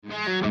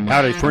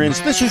Howdy, friends.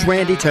 This is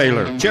Randy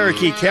Taylor,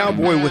 Cherokee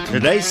Cowboy, with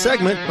today's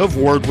segment of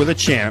Word with a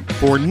Champ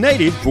for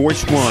Native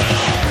Voice One.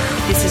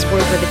 This is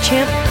Word with a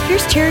Champ.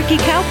 Here's Cherokee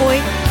Cowboy,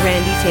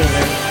 Randy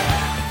Taylor.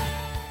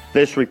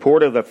 This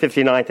report of the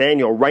 59th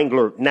Annual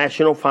Wrangler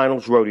National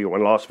Finals Rodeo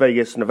in Las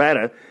Vegas,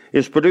 Nevada,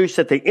 is produced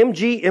at the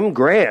MGM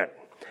Grand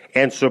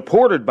and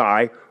supported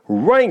by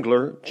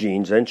Wrangler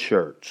Jeans and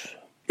Shirts.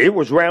 It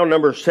was round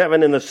number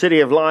 7 in the City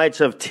of Lights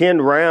of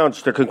 10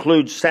 rounds to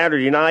conclude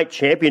Saturday night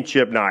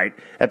championship night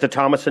at the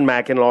Thomas &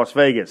 Mack in Las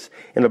Vegas.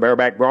 In the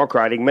bareback bronc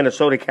riding,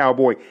 Minnesota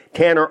Cowboy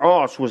Tanner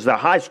Oss was the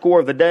high score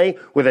of the day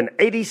with an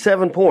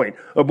 87-point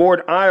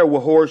aboard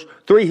Iowa horse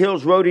Three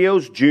Hills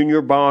Rodeo's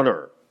Junior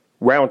Bonner.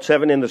 Round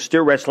 7 in the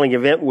steer wrestling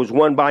event was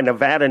won by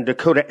Nevadan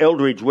Dakota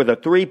Eldridge with a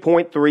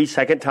 3.3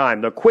 second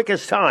time, the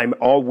quickest time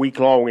all week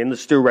long in the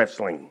steer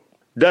wrestling.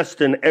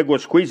 Dustin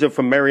Eguasquiza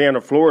from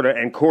Marianna, Florida,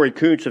 and Corey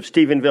Kuntz of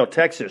Stephenville,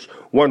 Texas,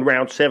 won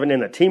round 7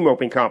 in the team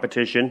roping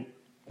competition.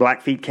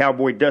 Blackfeet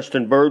Cowboy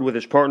Dustin Bird with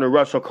his partner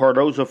Russell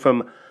Cardozo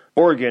from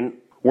Oregon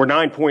were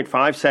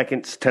 9.5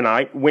 seconds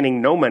tonight,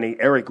 winning no money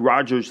Eric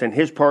Rogers and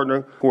his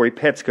partner Corey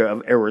Petska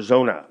of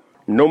Arizona.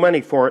 No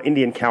money for our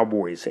Indian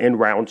Cowboys in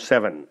round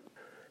 7.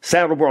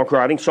 Saddle bronc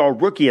riding saw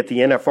rookie at the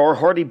NFR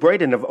Hardy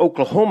Braden of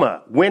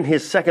Oklahoma win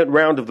his second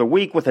round of the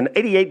week with an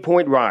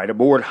 88-point ride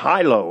aboard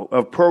High-Low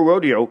of Pro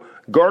Rodeo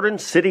Garden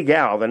City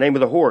Gal, the name of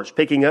the horse,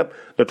 picking up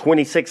the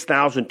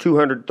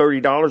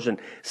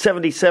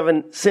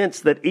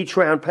 $26,230.77 that each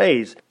round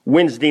pays.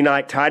 Wednesday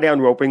night tie-down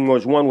roping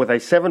was won with a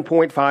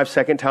 7.5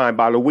 second time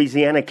by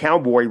Louisiana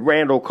Cowboy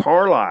Randall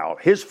Carlisle,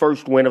 his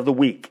first win of the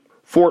week.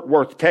 Fort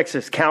Worth,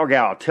 Texas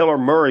cowgal Taylor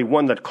Murray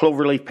won the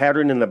cloverleaf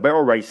pattern in the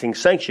barrel racing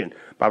sanctioned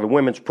by the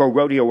Women's Pro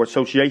Rodeo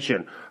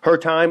Association. Her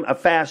time, a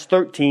fast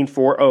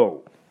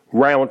 13.40.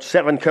 Round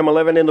 7 come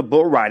 11 in the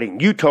bull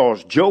riding.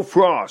 Utah's Joe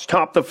Frost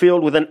topped the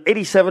field with an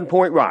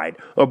 87-point ride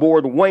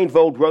aboard Wayne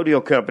Vold Rodeo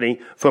Company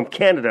from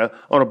Canada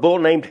on a bull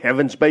named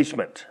Heaven's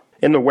Basement.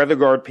 In the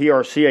WeatherGuard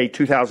PRCA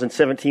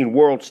 2017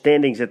 World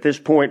Standings at this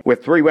point,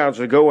 with 3 rounds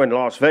to go in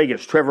Las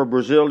Vegas, Trevor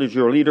Brazil is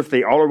your leader for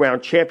the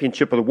all-around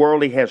championship of the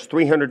world. He has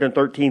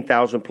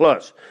 313,000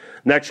 plus.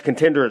 Next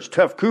contender is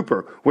Tuff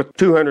Cooper with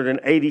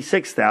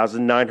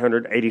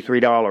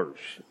 $286,983.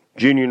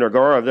 Junior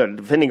Nagara, the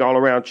defending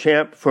all-around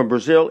champ from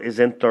Brazil, is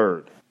in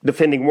third.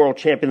 Defending world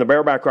champion, the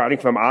bareback riding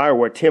from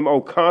Iowa, Tim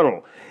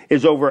O'Connell,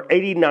 is over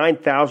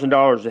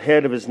 $89,000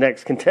 ahead of his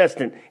next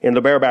contestant in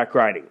the bareback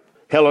riding.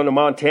 Helena,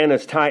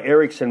 Montana's Ty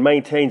Erickson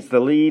maintains the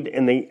lead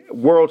in the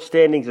world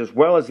standings as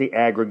well as the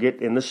aggregate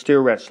in the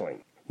steer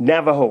wrestling.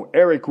 Navajo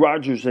Eric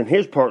Rogers and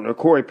his partner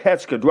Corey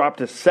Petska dropped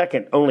to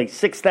second. Only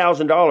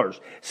 $6,000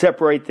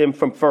 separate them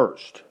from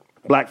first.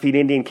 Blackfeet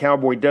Indian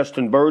Cowboy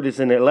Dustin Bird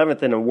is in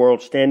 11th in the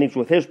world standings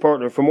with his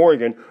partner from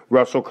Oregon,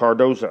 Russell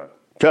Cardozo.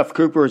 Tuff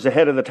Cooper is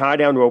ahead of the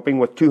tie-down roping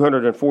with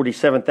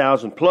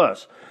 $247,000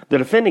 plus. The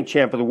defending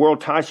champ of the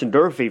world, Tyson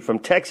Durfee from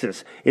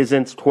Texas, is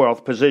in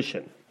 12th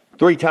position.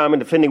 3-time and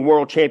defending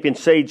world champion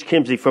Sage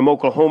Kimsey from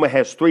Oklahoma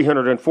has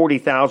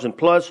 $340,000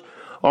 plus,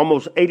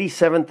 almost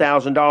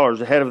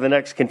 $87,000 ahead of the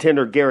next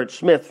contender Garrett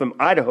Smith from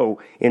Idaho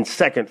in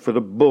second for the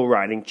bull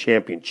riding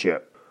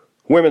championship.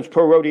 Women's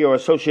Pro Rodeo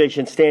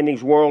Association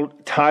standings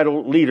world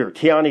title leader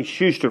Tiani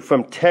Schuster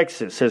from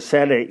Texas has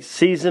set a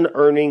season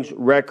earnings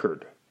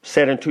record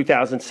set in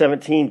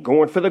 2017,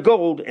 going for the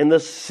gold in the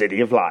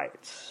City of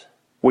Lights.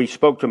 We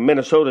spoke to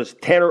Minnesota's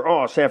Tanner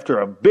Oss after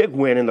a big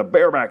win in the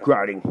bareback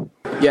riding.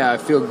 Yeah, I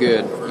feel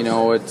good. You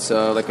know, it's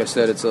like I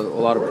said, it's a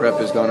lot of prep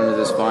has gone into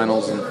this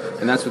finals,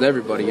 and that's with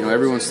everybody. You know,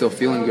 everyone's still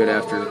feeling good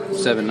after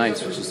 7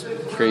 nights, which is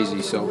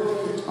crazy. So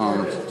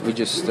we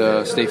just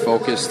stay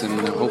focused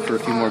and hope for a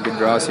few more good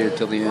draws here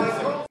till the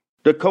end.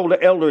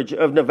 Dakota Eldridge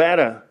of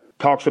Nevada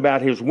talks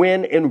about his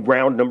win in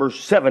round number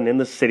 7 in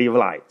the City of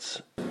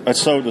Lights. The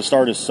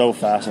start is so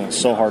fast, and it's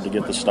so hard to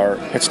get the start.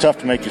 It's tough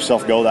to make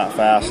yourself go that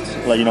fast.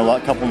 Like, you know,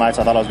 a couple nights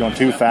I thought I was going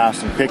too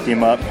fast and picked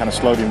him up, kind of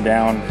slowed him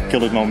down,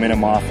 killed his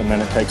momentum off, and then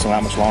it takes him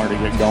that much longer to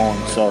get going.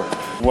 So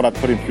what I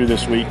put him through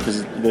this week,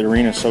 because the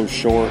arena's so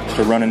short,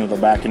 to run into the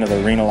back end of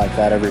the arena like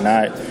that every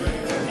night,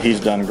 he's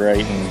done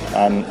great,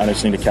 and I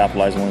just need to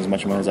capitalize and win as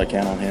much money as I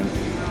can on him.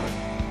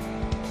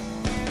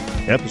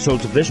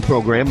 Episodes of this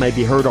program may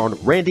be heard on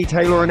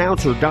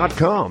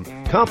RandyTaylorAnnouncer.com.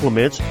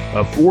 Compliments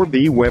of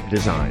 4B Web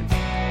Design.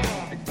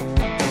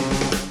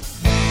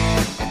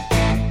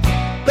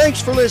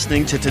 Thanks for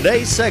listening to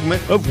today's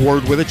segment of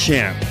Word with a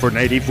Champ. For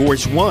Native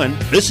Voice One,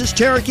 this is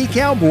Cherokee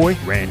Cowboy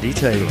Randy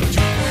Taylor.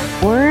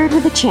 Word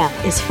with a Champ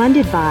is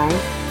funded by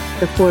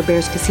the Four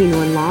Bears Casino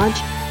and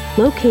Lodge,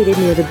 located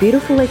near the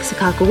beautiful Lake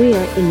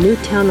Sakakawea in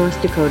Newtown, North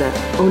Dakota.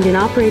 Owned and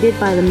operated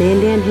by the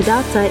Mandan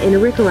Hidatsa in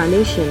Arikara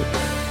Nation.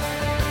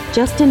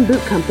 Justin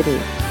Boot Company,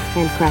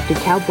 handcrafted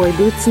cowboy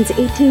boots since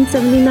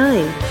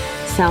 1879.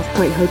 South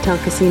Point Hotel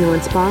Casino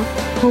and Spa,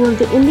 home of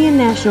the Indian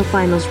National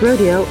Finals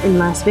Rodeo in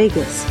Las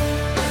Vegas.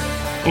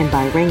 And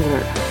by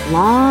Wrangler,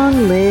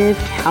 long live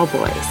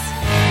Cowboys.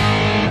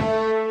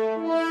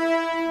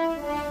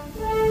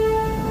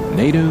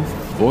 Native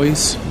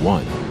Voice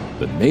One,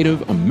 the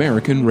Native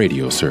American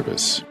radio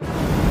service.